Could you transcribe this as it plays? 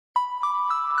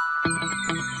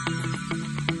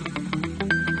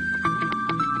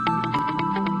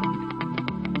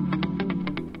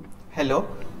Hello,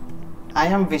 I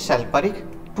am Vishal Parikh.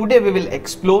 Today we will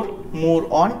explore more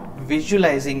on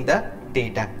visualizing the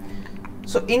data.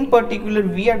 So in particular,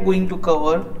 we are going to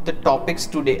cover the topics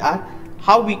today are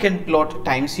how we can plot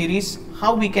time series,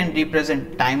 how we can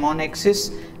represent time on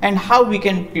axis, and how we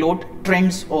can plot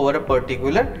trends over a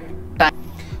particular time.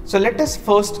 So let us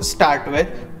first start with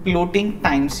plotting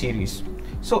time series.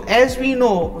 So as we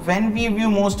know, when we view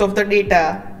most of the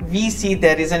data, we see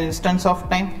there is an instance of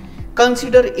time.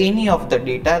 Consider any of the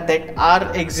data that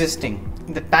are existing.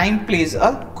 The time plays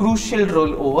a crucial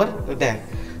role over there.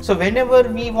 So whenever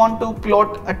we want to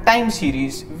plot a time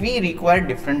series, we require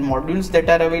different modules that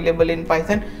are available in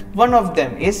Python. One of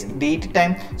them is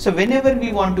datetime. So whenever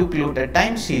we want to plot a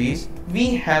time series,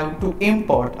 we have to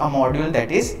import a module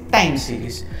that is time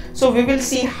series. So we will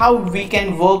see how we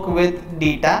can work with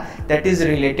data that is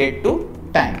related to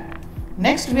time.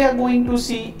 Next we are going to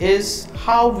see is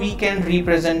how we can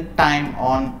represent time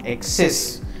on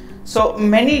axis. So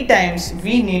many times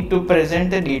we need to present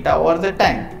the data over the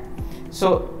time.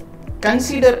 So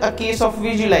consider a case of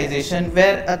visualization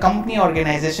where a company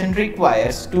organization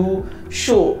requires to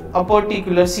show a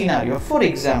particular scenario. For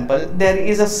example, there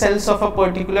is a sales of a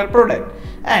particular product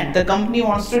and the company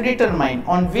wants to determine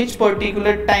on which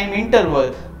particular time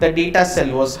interval the data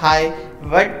sale was high,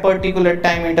 what particular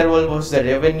time interval was the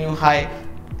revenue high,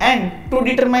 and to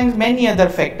determine many other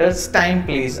factors, time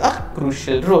plays a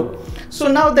crucial role. So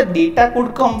now the data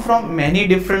could come from many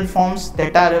different forms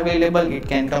that are available. It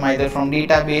can come either from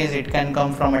database, it can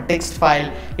come from a text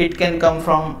file, it can come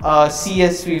from a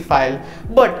CSV file.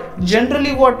 But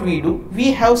generally what we do,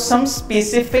 we have some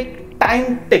specific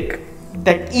time tick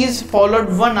that is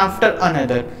followed one after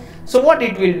another. So what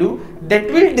it will do,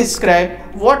 that will describe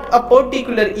what a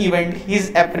particular event is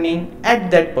happening at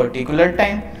that particular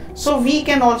time. So we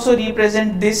can also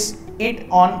represent it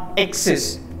on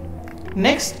axis.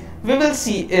 Next we will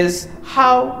see is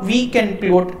how we can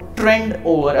plot trend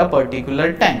over a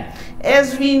particular time.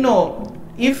 As we know,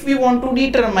 if we want to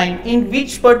determine in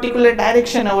which particular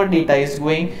direction our data is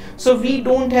going, so we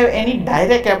don't have any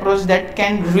direct approach that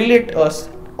can relate us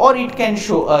or it can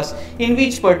show us in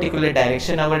which particular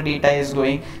direction our data is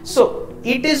going. So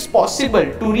it is possible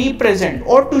to represent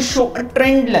or to show a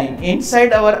trend line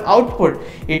inside our output.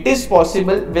 It is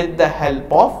possible with the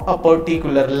help of a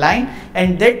particular line,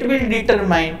 and that will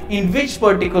determine in which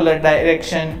particular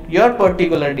direction your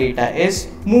particular data is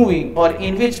moving or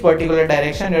in which particular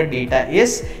direction your data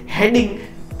is heading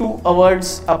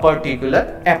towards a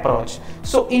particular approach.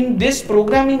 So in this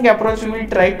programming approach, we will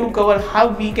try to cover how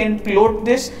we can plot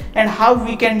this and how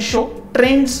we can show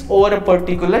trends over a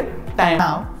particular time.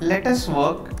 Now let us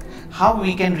work how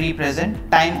we can represent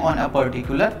time on a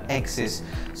particular axis.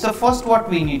 So first what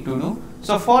we need to do,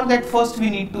 so for that first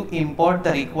we need to import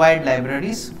the required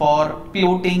libraries for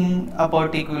plotting a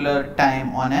particular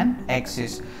time on an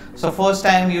axis. So first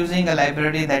I am using a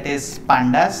library that is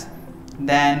Pandas.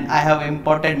 Then I have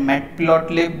imported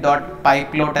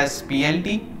Matplotlib.pyplot as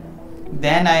PLT.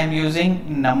 Then I am using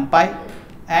Numpy,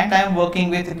 and I am working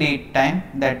with datetime,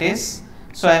 that is,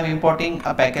 so I am importing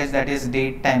a package that is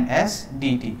datetime as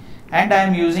DT, and I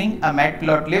am using a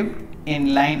Matplotlib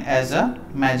inline as a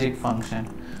magic function.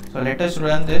 So let us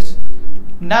run this.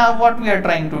 Now what we are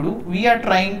trying to do, we are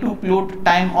trying to plot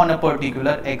time on a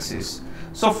particular axis.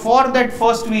 So for that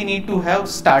first we need to have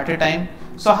start time.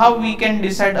 So how we can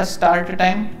decide a start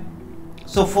time?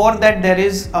 So for that there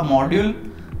is a module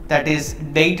that is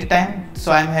datetime.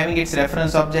 So I am having its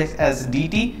reference object as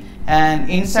DT, and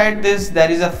inside this there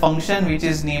is a function which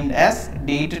is named as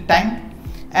datetime,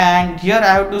 and here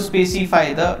I have to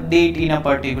specify the date in a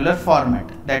particular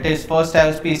format. That is, first I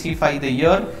have to specify the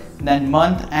year, then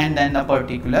month, and then a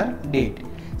particular date.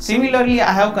 Similarly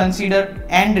I have considered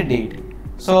end date.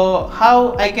 So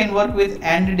how I can work with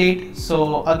end date?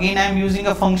 So again I am using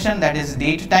a function that is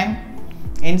datetime.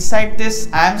 Inside this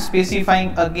I am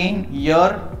specifying again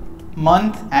year,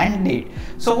 month, and date.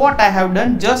 So what I have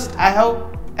done, just I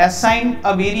have assigned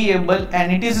a variable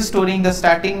and it is storing the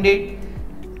starting date.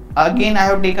 Again I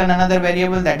have taken another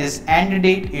variable that is end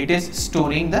date, it is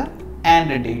storing the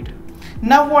end date.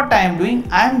 Now what I am doing,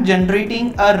 I am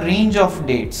generating a range of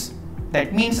dates.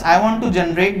 That means I want to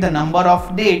generate the number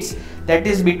of dates that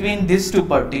is between this two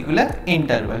particular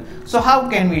interval. So how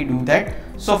can we do that?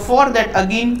 So for that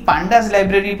again Pandas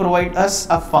library provide us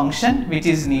a function which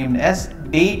is named as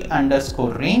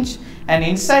date_range, and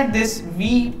inside this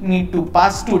we need to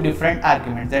pass two different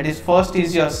arguments. That is, first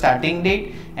is your starting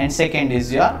date and second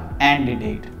is your end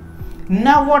date.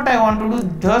 Now what I want to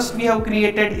do, thus we have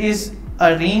created is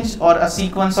a range or a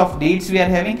sequence of dates we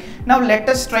are having. Now let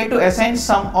us try to assign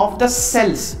some of the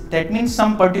cells. That means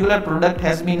some particular product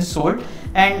has been sold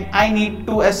and I need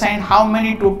to assign how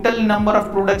many total number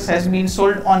of products has been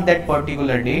sold on that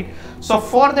particular date. So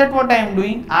for that, what I am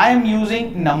doing, I am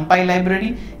using Numpy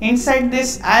library. Inside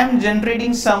this I am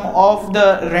generating some of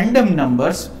the random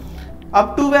numbers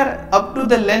up to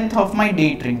the length of my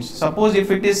date range. Suppose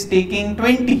if it is taking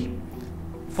 20,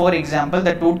 for example,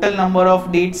 the total number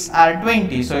of dates are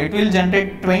 20, so it will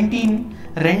generate 20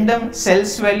 random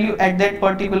cells value at that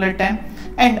particular time,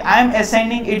 and I am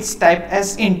assigning its type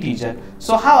as integer.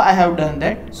 So how I have done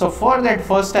that? So for that,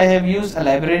 first I have used a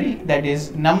library, that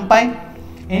is Numpy.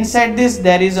 Inside this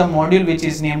there is a module which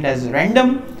is named as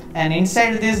random, and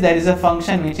inside this there is a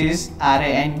function which is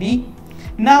rand.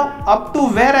 Now up to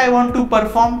where I want to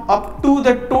perform, up to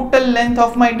the total length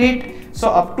of my date. So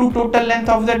up to total length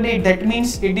of the date, that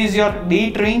means it is your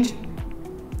date range.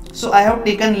 So I have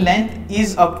taken length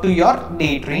is up to your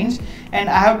date range, and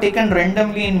I have taken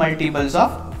randomly in multiples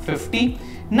of 50.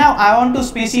 Now I want to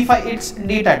specify its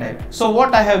data type. So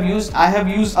what I have used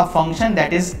a function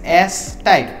that is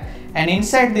sType, and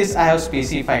inside this I have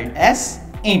specified as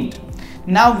int.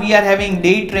 Now we are having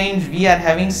date range, we are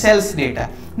having cells data.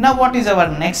 Now what is our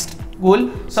next goal?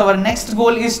 So our next goal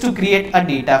is to create a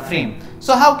data frame.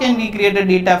 So how can we create a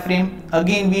data frame?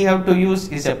 Again, we have to use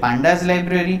is a Pandas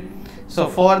library. So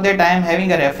for that I am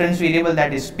having a reference variable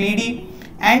that is PD,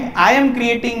 and I am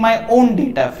creating my own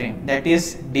data frame, that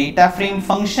is data frame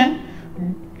function.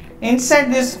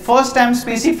 Inside this, first I am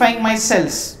specifying my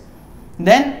cells.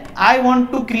 Then I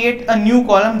want to create a new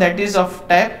column that is of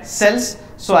type cells.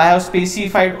 So I have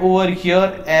specified over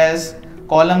here as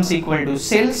columns equal to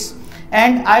cells,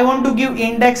 and I want to give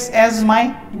index as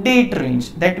my date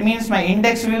range. That means my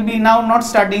index will be now not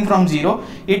starting from 0,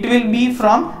 it will be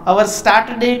from our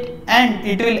start date and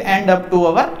it will end up to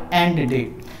our end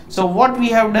date. So what we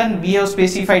have done, we have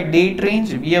specified date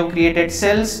range, we have created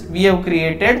cells, we have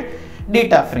created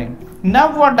data frame.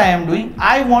 Now what I am doing,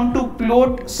 I want to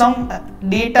plot some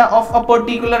data of a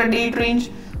particular date range.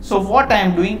 So what I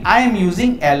am doing, I am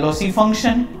using LOC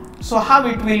function. So how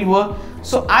it will work?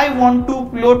 So I want to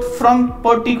plot from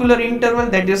particular interval,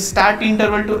 that is start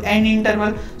interval to end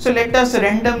interval. So let us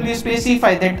randomly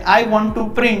specify that I want to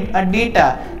print a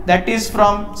data that is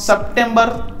from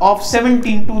September of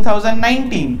 17,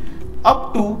 2019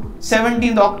 up to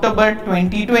 17th October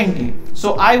 2020.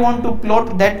 So I want to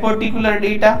plot that particular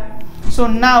data. So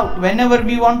now whenever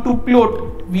we want to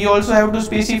plot, we also have to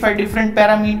specify different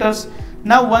parameters.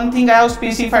 Now one thing I have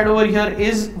specified over here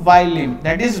is ylim,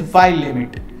 that is y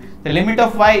limit. The limit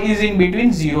of y is in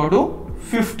between 0 to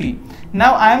 50.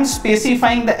 Now I am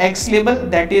specifying the x label,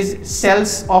 that is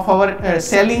cells of our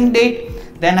selling date.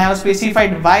 Then I have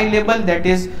specified y label, that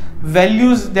is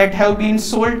values that have been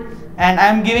sold, and I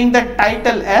am giving the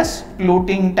title as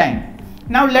plotting time.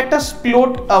 Now let us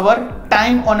plot our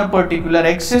time on a particular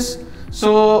axis.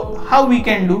 So how we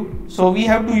can do? So we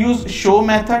have to use show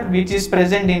method, which is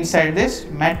present inside this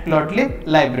Matplotlib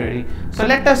library. So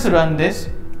let us run this.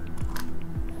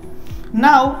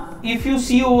 Now if you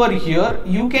see over here,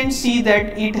 you can see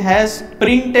that it has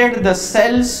printed the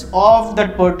cells of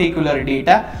that particular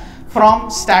data from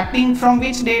starting from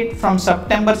which date, from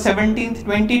September 17th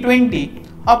 2020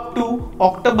 up to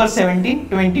October 17,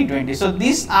 2020. So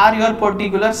these are your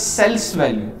particular cells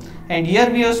value, and here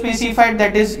we have specified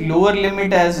that is lower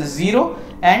limit as 0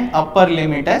 and upper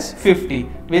limit as 50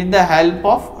 with the help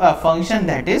of a function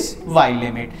that is y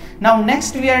limit. Now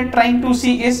next we are trying to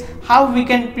see is how we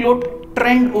can plot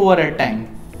trend over a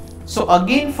time. So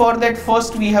again, for that,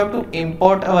 first we have to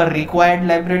import our required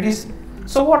libraries.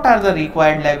 So what are the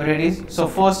required libraries? So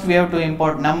first we have to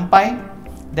import Numpy,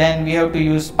 then we have to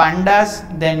use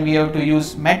Pandas, then we have to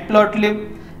use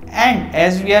Matplotlib, and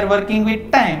as we are working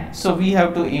with time, so we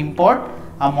have to import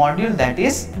a module that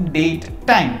is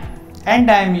datetime,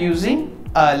 and I am using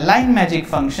a line magic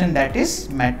function that is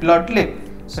Matplotlib.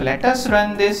 So let us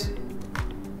run this.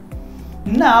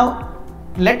 Now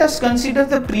let us consider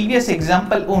the previous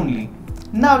example only.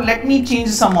 Now let me change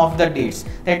some of the dates.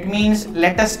 That means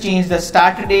let us change the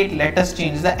start date, let us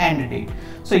change the end date.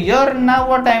 So here now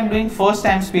what I am doing, first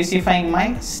I am specifying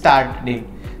my start date.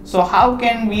 So how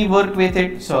can we work with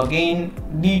it? So again,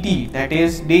 dt, that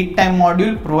is datetime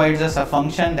module, provides us a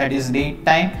function that is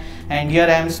datetime, and here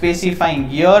I am specifying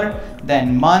year,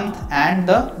 then month and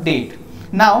the date.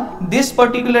 Now this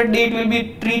particular date will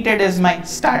be treated as my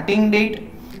starting date.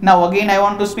 Now again I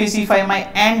want to specify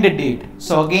my end date.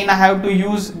 So again I have to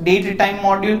use datetime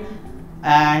module.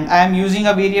 and I am using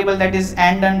a variable that is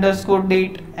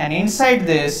end_date, and inside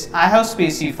this I have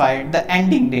specified the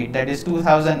ending date, that is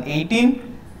 2018,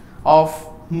 of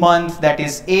month, that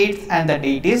is 8th, and the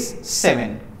date is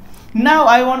 7. Now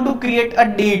I want to create a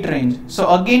date range. So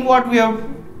again, what we have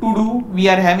to do, we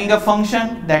are having a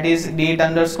function that is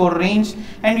date_range,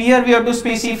 and here we have to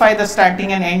specify the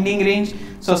starting and ending range.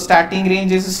 So starting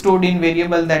range is stored in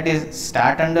variable that is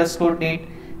start_date,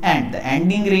 and the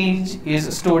ending range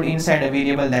is stored inside a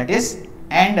variable that is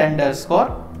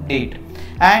end_date,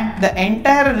 and the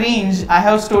entire range I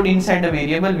have stored inside a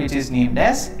variable which is named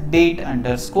as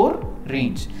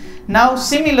date_range. Now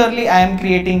similarly, I am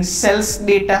creating cells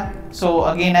data. So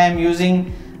again, I am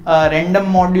using a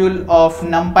random module of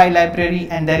Numpy library,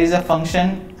 and there is a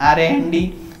function rand.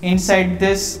 Inside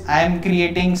this I am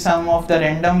creating some of the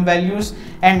random values,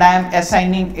 and I am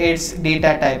assigning its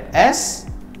data type as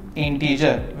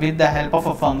integer with the help of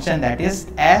a function that is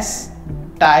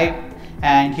type,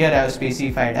 and here I have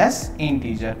specified as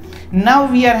integer.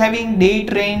 Now we are having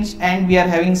date range and we are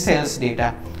having cells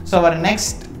data. So our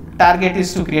next target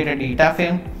is to create a data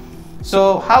frame.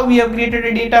 So how we have created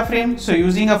a data frame? So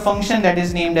using a function that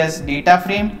is named as data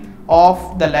frame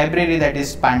of the library that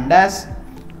is Pandas.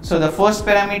 So the first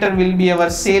parameter will be our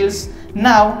sales.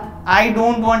 Now I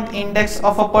don't want index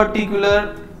of a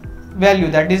particular value,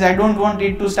 that is I don't want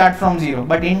it to start from 0,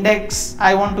 but index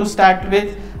I want to start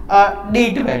with a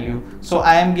date value. So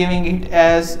I am giving it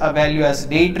as a value as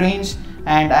date range,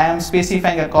 and I am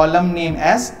specifying a column name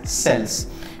as cells.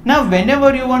 Now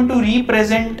whenever you want to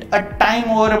represent a time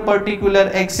over a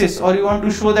particular axis, or you want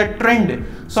to show the trend,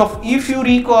 so if you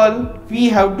recall, we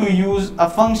have to use a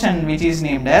function which is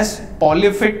named as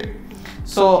polyfit.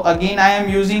 So again, I am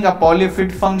using a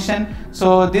polyfit function.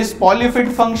 So this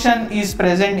polyfit function is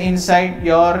present inside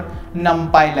your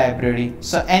Numpy library.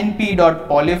 So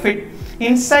np.polyfit.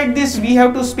 Inside this we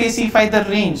have to specify the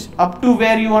range up to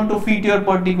where you want to fit your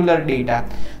particular data.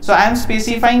 So I am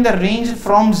specifying the range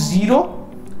from 0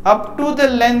 up to the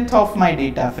length of my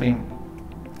data frame.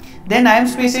 Then I am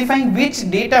specifying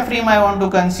which data frame I want to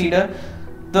consider.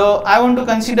 I want to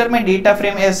consider my data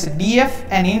frame as df,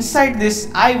 and inside this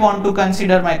I want to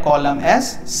consider my column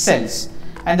as cells,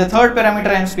 and the third parameter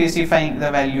I am specifying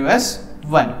the value as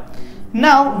 1.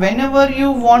 Now whenever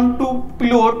you want to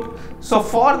plot, so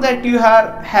for that you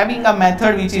are having a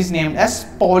method which is named as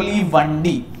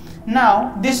poly1d.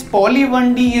 Now this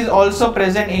poly1d is also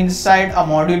present inside a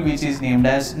module which is named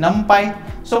as numpy.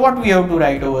 So what we have to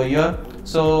write over here?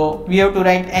 So we have to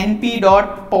write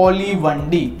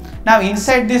np.poly1d. Now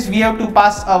inside this we have to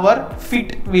pass our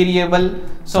fit variable.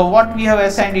 So what we have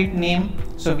assigned it name?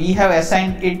 So we have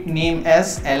assigned it name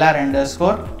as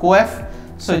lr_coef.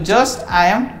 So just I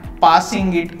am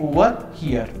passing it over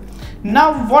here.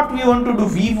 Now what we want to do?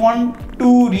 We want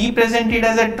to represent it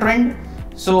as a trend.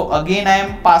 So again I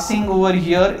am passing over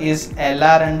here is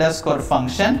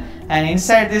lr_function, and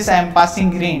inside this I am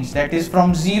passing range, that is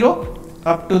from 0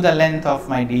 up to the length of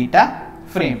my data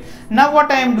frame. Now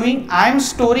what I am doing, I am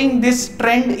storing this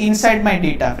trend inside my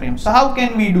data frame. So how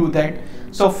can we do that?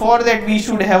 So for that we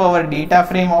should have our data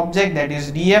frame object, that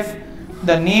is df,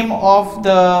 the name of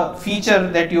the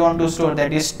feature that you want to store,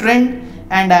 that is trend,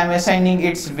 and I am assigning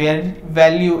its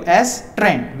value as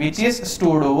trend, which is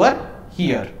stored over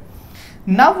here.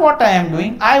 Now what I am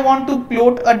doing, I want to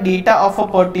plot a data of a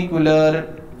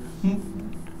particular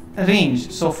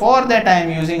range. So for that I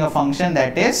am using a function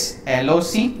that is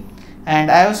loc,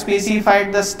 and I have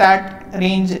specified the start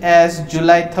range as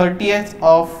July 30th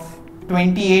of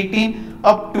 2018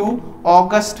 up to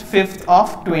August 5th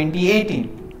of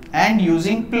 2018, and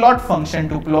using plot function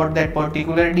to plot that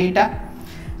particular data.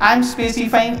 I am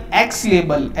specifying x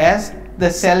label as the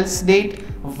sales date,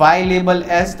 y label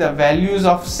as the values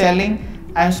of selling.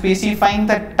 I am specifying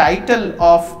the title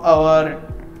of our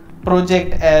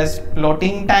project as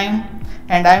plotting time,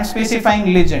 and I am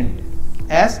specifying legend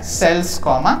as sales,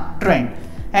 trend,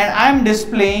 and I am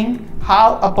displaying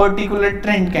how a particular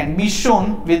trend can be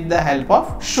shown with the help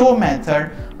of show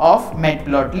method of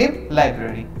Matplotlib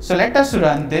library. So let us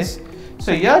run this.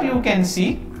 So here you can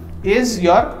see is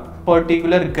your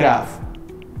particular graph.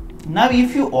 Now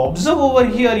if you observe over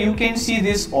here, you can see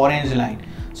this orange line.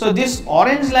 So this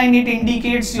orange line, it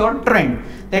indicates your trend.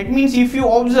 That means if you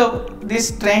observe,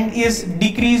 this trend is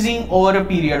decreasing over a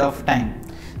period of time.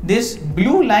 This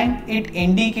blue line, it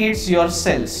indicates your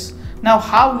sales. Now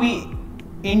how we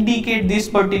indicate this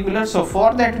particular? So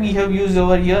for that we have used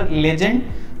over here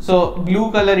legend. So blue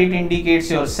color, it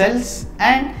indicates your sales,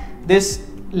 and this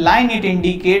line, it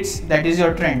indicates that is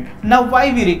your trend. Now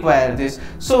why we require this?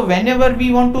 So whenever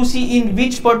we want to see in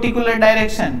which particular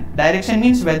direction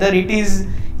means whether it is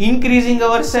increasing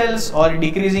our cells or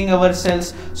decreasing our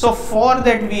cells. So for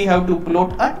that we have to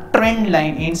plot a trend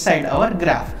line inside our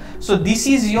graph. So this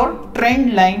is your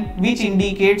trend line which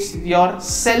indicates your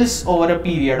cells over a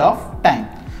period of time.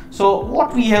 So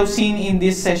what we have seen in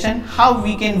this session, how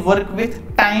we can work with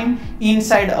time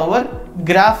inside our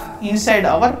graph, inside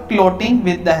our plotting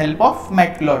with the help of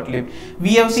Matplotlib.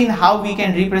 We have seen how we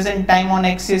can represent time on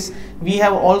axis. We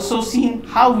have also seen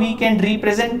how we can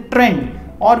represent trend,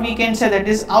 or we can say that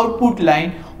is output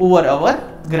line over our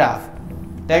graph.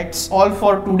 That's all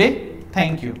for today.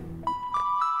 Thank you.